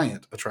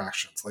giant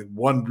attractions, like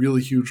one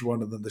really huge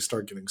one, and then they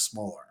start getting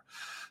smaller.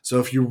 So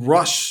if you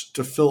rush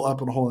to fill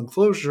up a whole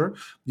enclosure,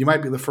 you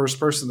might be the first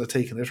person to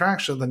take an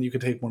attraction. Then you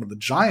could take one of the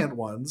giant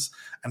ones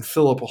and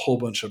fill up a whole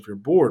bunch of your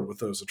board with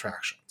those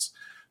attractions.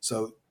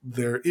 So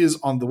there is,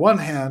 on the one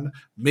hand,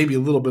 maybe a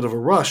little bit of a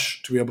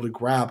rush to be able to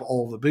grab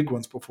all the big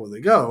ones before they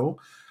go.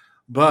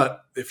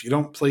 But if you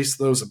don't place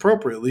those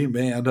appropriately, you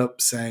may end up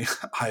saying,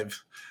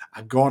 I've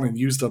gone and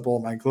used up all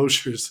my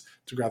enclosures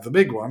to grab the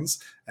big ones,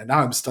 and now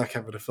I'm stuck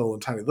having to fill in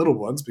tiny little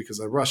ones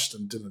because I rushed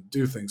and didn't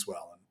do things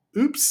well.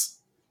 And oops.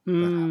 That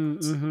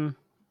happens. Mm-hmm.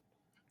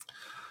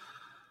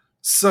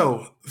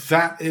 So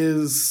that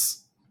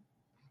is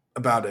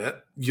about it.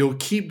 You'll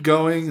keep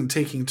going and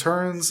taking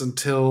turns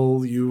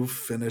until you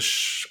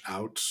finish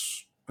out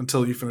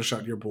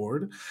your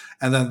board,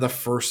 and then the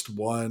first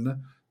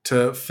one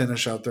to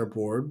finish out their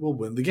board will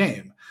win the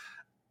game.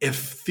 If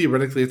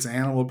theoretically it's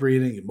animal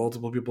breeding and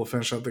multiple people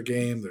finish out the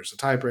game, there's a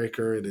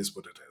tiebreaker. It is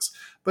what it is.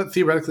 But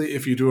theoretically,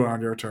 if you do it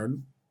on your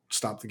turn,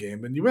 stop the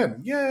game and you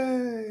win.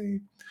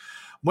 Yay!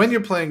 When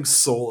you're playing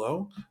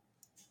solo,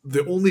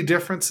 the only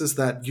difference is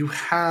that you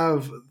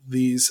have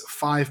these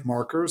 5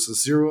 markers, a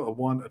 0, a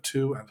 1, a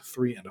 2, and a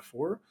 3, and a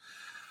 4.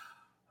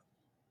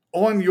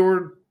 On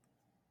your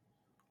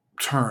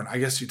turn, I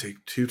guess you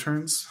take 2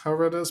 turns,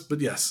 however it is,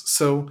 but yes.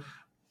 So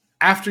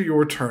after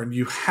your turn,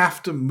 you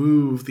have to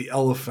move the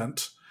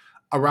elephant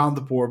around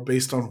the board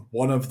based on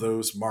one of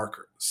those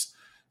markers.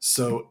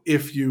 So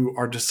if you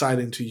are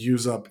deciding to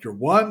use up your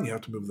 1, you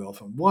have to move the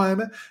elephant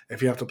 1.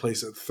 If you have to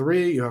place it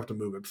 3, you have to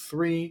move it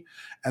 3.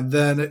 And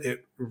then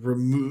it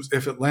removes,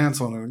 if it lands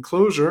on an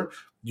enclosure,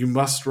 you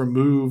must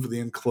remove the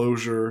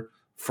enclosure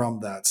from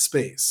that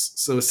space.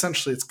 So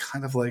essentially, it's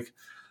kind of like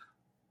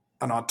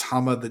an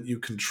automa that you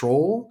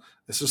control.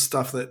 It's just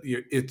stuff that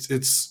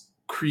it's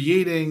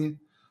creating.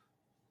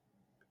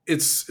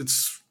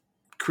 It's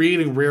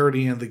creating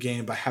rarity in the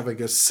game by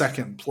having a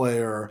second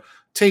player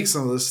take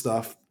some of this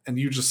stuff, and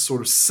you just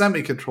sort of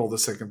semi-control the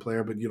second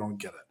player, but you don't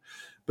get it.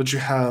 But you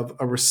have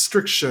a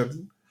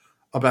restriction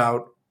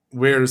about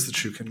where it is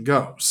that you can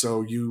go.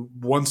 So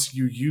once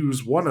you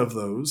use one of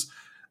those,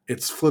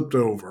 it's flipped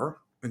over,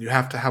 and you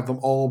have to have them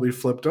all be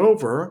flipped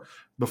over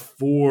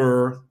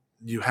before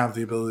you have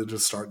the ability to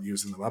start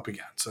using them up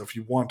again. So if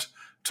you want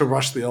to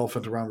rush the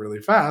elephant around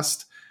really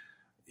fast,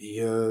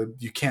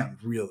 you can't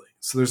really.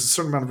 So there's a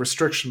certain amount of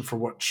restriction for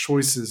what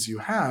choices you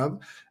have,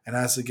 and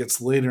as it gets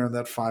later in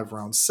that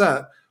 5-round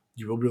set,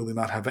 you will really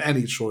not have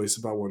any choice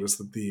about what is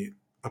that the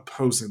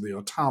opposing the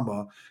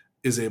automa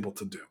is able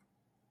to do.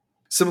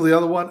 Similarly, the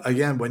other one,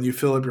 again, when you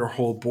fill up your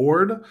whole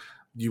board,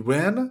 you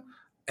win,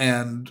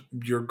 and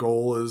your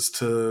goal is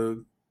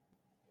to,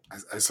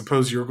 I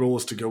suppose your goal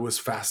is to go as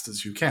fast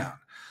as you can.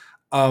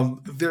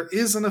 There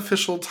is an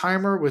official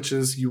timer, which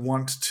is you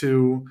want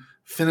to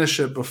finish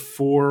it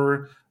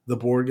before the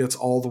board gets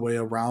all the way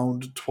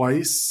around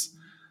twice.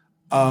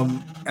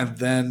 And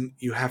then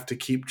you have to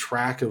keep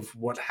track of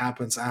what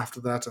happens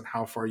after that and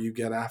how far you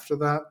get after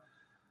that.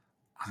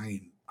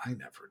 I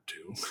never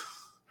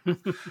do.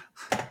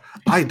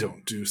 I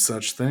don't do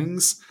such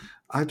things.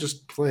 I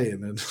just play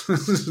and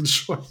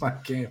enjoy my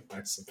game,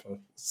 I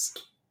suppose.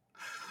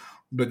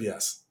 But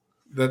yes,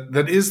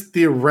 that is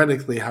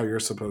theoretically how you're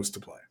supposed to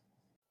play.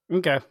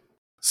 Okay.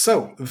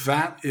 So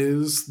that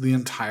is the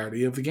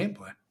entirety of the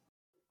gameplay.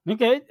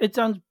 Okay, it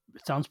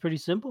sounds pretty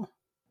simple.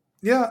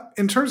 Yeah,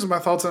 in terms of my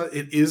thoughts on it,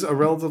 it is a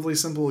relatively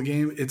simple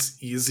game. It's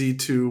easy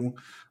to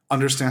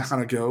understand how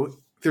to go.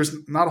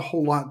 There's not a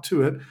whole lot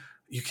to it.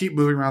 You keep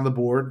moving around the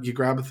board, you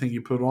grab a thing,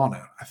 you put it on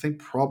it. I think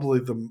probably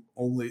the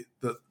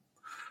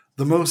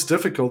most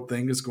difficult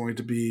thing is going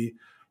to be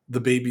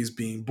the babies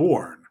being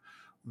born.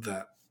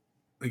 That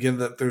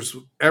there's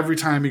every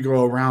time you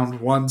go around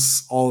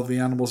once, all of the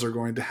animals are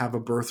going to have a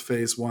birth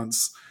phase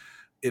once.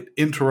 It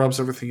interrupts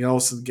everything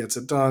else and gets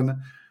it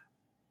done.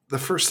 The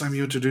first time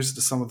you introduce it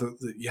to some of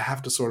you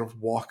have to sort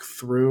of walk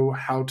through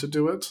how to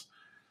do it.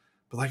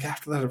 But like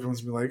after that,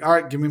 everyone's be like, all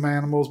right, give me my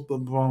animals,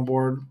 put them on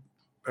board.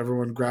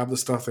 Everyone grab the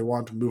stuff they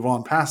want to move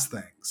on past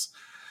things.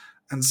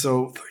 And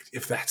so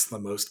if that's the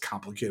most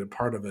complicated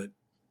part of it,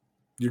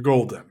 you're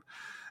golden.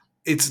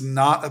 It's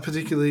not a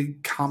particularly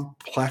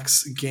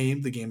complex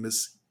game. The game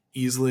is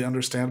easily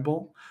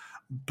understandable,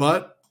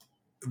 but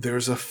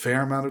there's a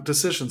fair amount of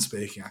decision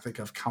making. I think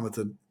I've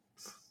commented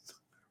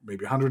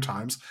maybe 100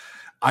 times.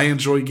 I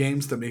enjoy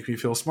games that make me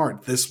feel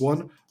smart. This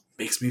one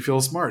makes me feel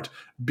smart.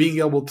 Being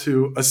able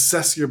to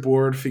assess your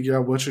board, figure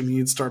out what you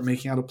need, start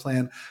making out a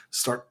plan,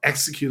 start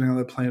executing on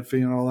the plan,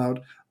 figuring it all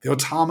out. The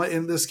Automa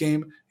in this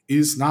game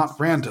is not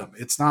random.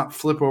 It's not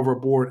flip over a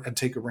board and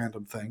take a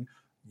random thing.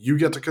 You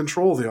get to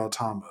control the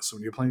Automa. So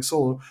when you're playing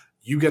solo,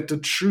 you get to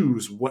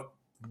choose what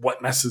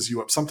messes you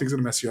up. Something's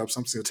going to mess you up.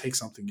 Something's going to take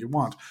something you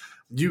want.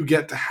 You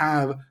get to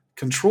have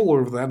control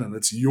over that, and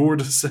it's your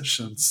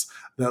decisions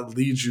that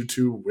lead you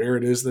to where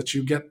it is that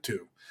you get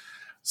to.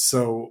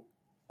 So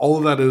all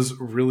of that is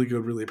really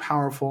good, really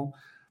powerful.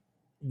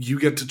 You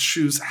get to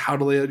choose how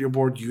to lay out your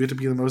board. You get to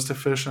be the most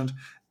efficient.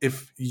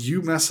 If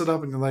you mess it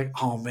up and you're like,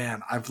 oh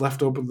man, I've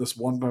left open this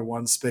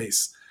 1x1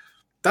 space,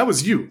 that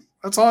was you.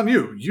 That's on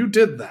you. You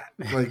did that.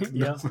 Like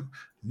Yeah.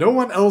 no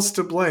one else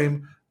to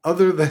blame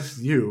other than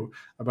you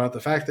about the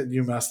fact that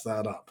you messed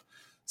that up.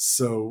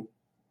 So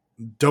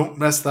don't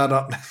mess that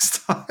up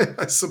next time,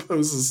 I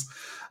suppose, is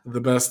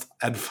the best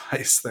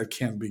advice that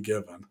can be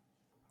given.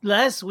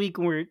 Last week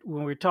when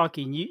we were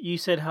talking, you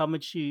said how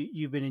much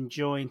you've been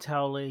enjoying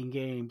tile laying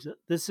games.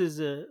 This is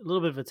a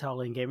little bit of a tile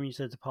laying game, and you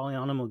said it's a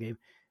polynomial game.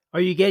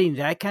 Are you getting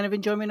that kind of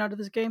enjoyment out of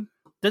this game?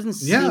 Doesn't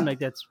seem like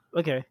that's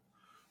okay.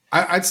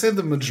 I'd say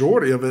the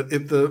majority of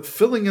it, the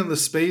filling in the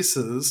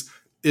spaces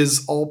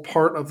is all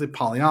part of the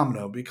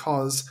polyomino,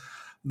 because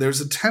there's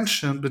a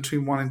tension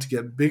between wanting to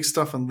get big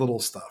stuff and little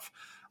stuff.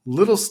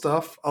 Little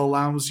stuff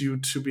allows you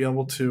to be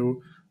able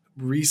to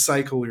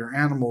recycle your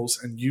animals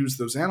and use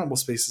those animal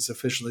spaces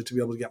efficiently to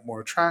be able to get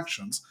more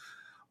attractions.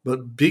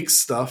 But big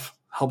stuff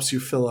helps you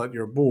fill out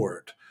your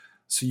board.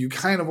 So you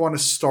kind of want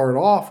to start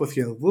off with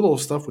little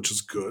stuff, which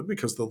is good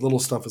because the little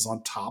stuff is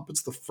on top.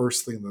 It's the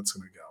first thing that's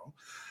going to go.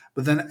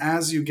 But then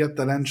as you get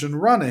that engine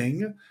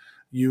running,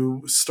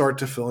 you start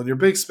to fill in your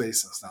big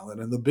spaces. Now that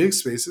in the big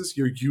spaces,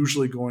 you're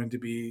usually going to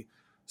be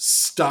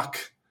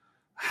stuck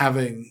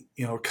having,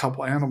 a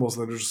couple animals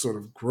that are just sort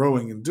of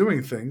growing and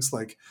doing things.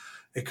 Like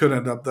it could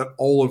end up that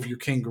all of your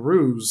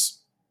kangaroos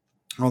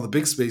are on the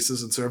big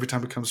spaces, and so every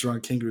time it comes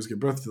around, kangaroos give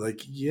birth. You're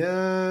like, yay,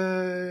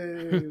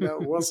 that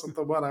wasn't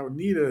the one I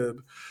needed.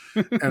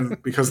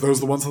 And because those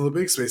are the ones on the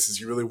big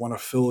spaces, you really want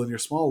to fill in your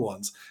small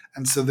ones.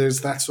 And so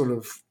there's that sort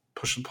of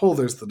push and pull.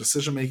 There's the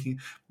decision making,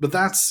 but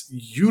that's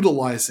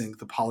utilizing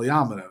the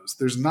polyominoes.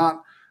 There's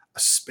not a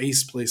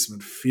space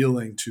placement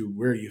feeling to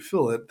where you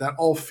fill it. That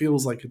all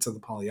feels like it's in the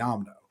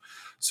polyomino.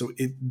 So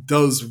it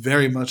does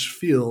very much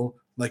feel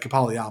like a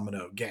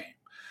polyomino game.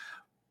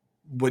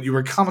 What you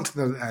were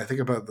commenting, and I think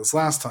about this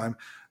last time,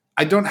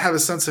 I don't have a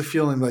sense of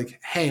feeling like,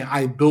 hey,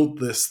 I built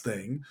this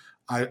thing.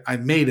 I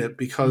made it,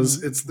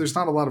 because there's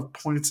not a lot of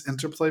points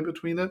interplay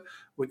between it.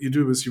 What you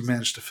do is you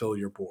manage to fill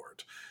your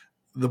board.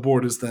 The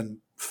board is then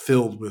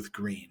filled with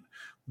green.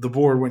 The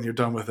board, when you're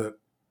done with it,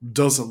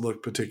 doesn't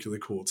look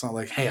particularly cool. It's not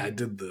like, hey, I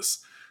did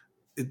this.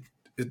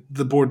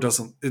 The board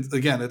doesn't.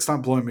 Again, it's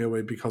not blowing me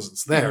away because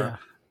it's there. Yeah.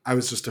 I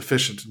was just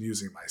efficient in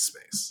using my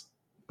space.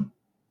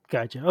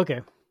 Gotcha.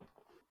 Okay.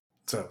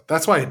 So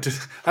that's why it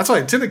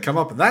didn't come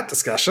up in that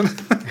discussion.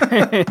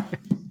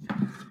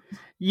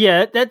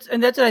 Yeah, that's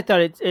what I thought.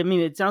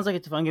 It sounds like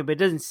it's a fun game, but it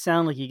doesn't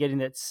sound like you're getting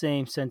that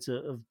same sense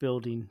of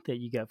building that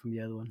you got from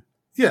the other one.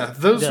 Yeah,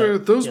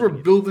 those were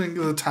building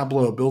the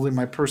tableau, building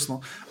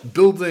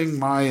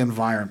my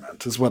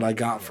environment is what I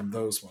got from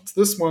those ones.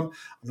 This one,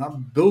 I'm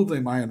not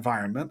building my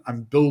environment.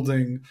 I'm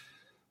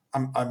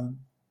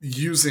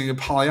using a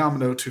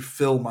polyomino to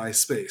fill my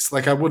space.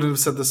 Like I wouldn't have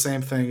said the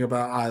same thing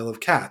about Isle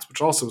of Cats,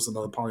 which also is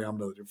another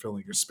polyomino that you're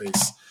filling your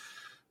space.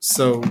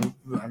 So,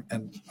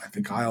 and I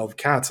think Isle of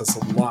Cats has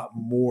a lot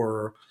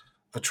more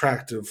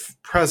attractive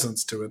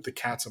presence to it. The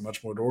cats are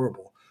much more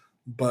adorable.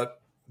 But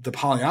the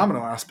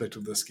polyomino aspect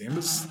of this game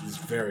is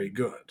very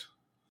good.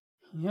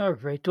 All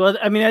right. Well,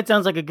 I mean, that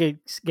sounds like a good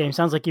game.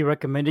 Sounds like you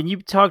recommend it. And you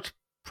talked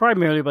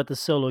primarily about the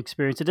solo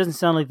experience. It doesn't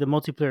sound like the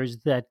multiplayer is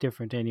that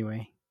different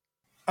anyway.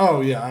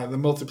 Oh yeah, the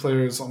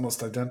multiplayer is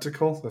almost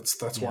identical.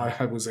 That's why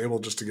I was able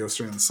just to go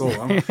straight in the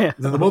solo. Then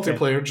the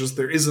multiplayer, just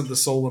there isn't the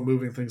solo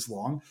moving things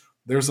along.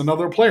 There's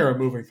another player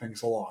moving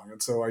things along,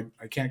 and so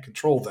I can't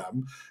control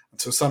them.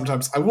 And so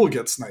sometimes I will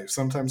get sniped.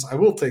 Sometimes I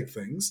will take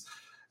things,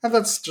 and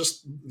that's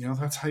just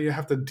that's how you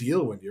have to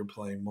deal when you're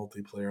playing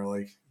multiplayer.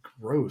 Like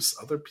gross,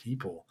 other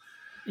people.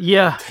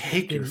 Yeah,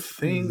 take your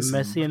things,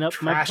 messing up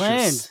my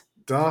plans,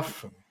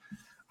 stuff. And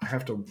I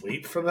have to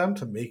wait for them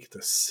to make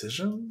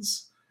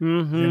decisions.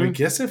 Mm-hmm. And I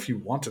guess if you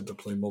wanted to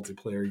play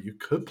multiplayer, you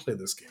could play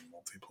this game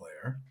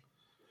multiplayer.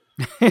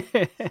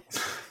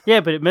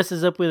 Yeah, but it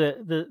messes up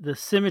with the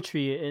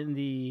symmetry and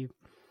the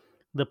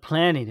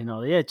planning and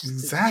all. Yeah,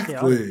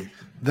 exactly.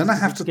 Then I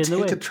have to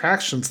take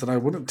attractions that I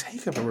wouldn't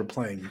take if I were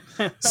playing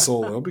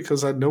solo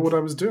because I know what I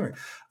was doing.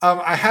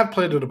 I have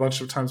played it a bunch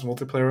of times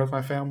multiplayer with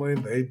my family.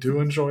 They do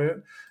enjoy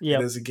it.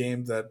 Yep. It is a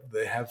game that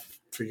they have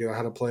figured out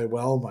how to play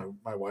well.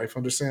 My wife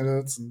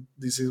understands it, and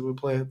these would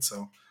play it.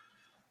 So,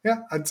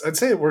 yeah, I'd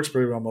say it works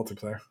pretty well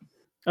multiplayer.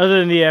 Other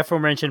than the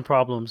aforementioned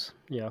problems,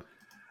 yeah.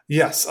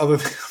 Yes, other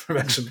than the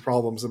aforementioned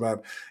problems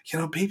about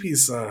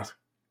babies.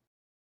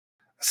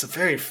 It's a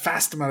very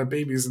fast amount of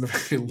babies and a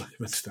very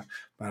limited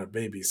amount of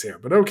babies here,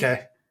 but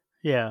okay.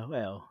 Yeah,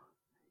 well,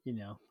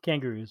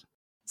 kangaroos.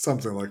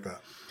 Something like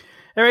that.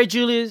 All right,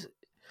 Julius.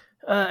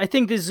 I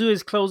think the zoo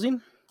is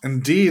closing.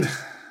 Indeed.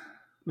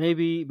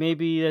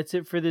 Maybe that's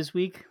it for this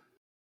week.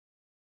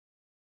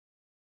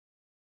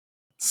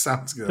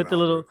 Sounds good. Put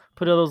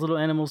all those little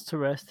animals to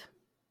rest.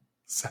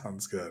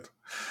 Sounds good.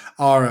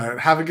 All right.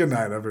 Have a good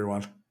night,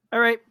 everyone. All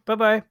right.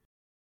 Bye-bye.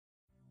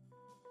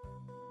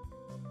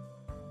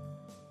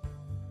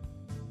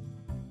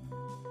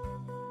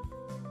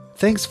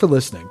 Thanks for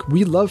listening.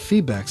 We love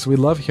feedback, so we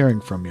love hearing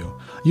from you.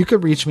 You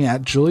can reach me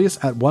at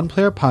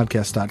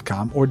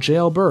julius@oneplayerpodcast.com or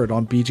JLBird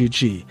on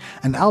BGG,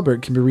 and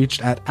Albert can be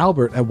reached at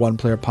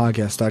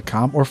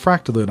albert@oneplayerpodcast.com or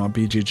Fractalud on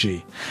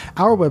BGG.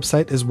 Our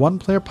website is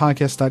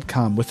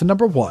oneplayerpodcast.com with the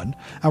number 1,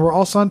 and we're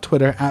also on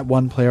Twitter at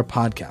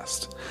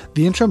oneplayerpodcast.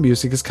 The intro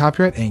music is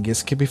copyright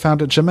Angus, can be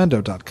found at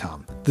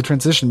jamendo.com. The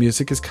transition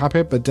music is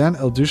copyright by Dan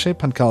Elduce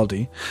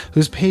Pancaldi,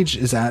 whose page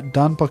is at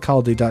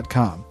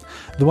donpancaldi.com.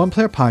 The One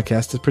Player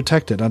Podcast is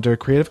protected under a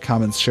Creative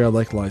Commons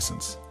share-alike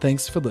license.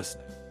 Thanks for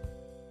listening.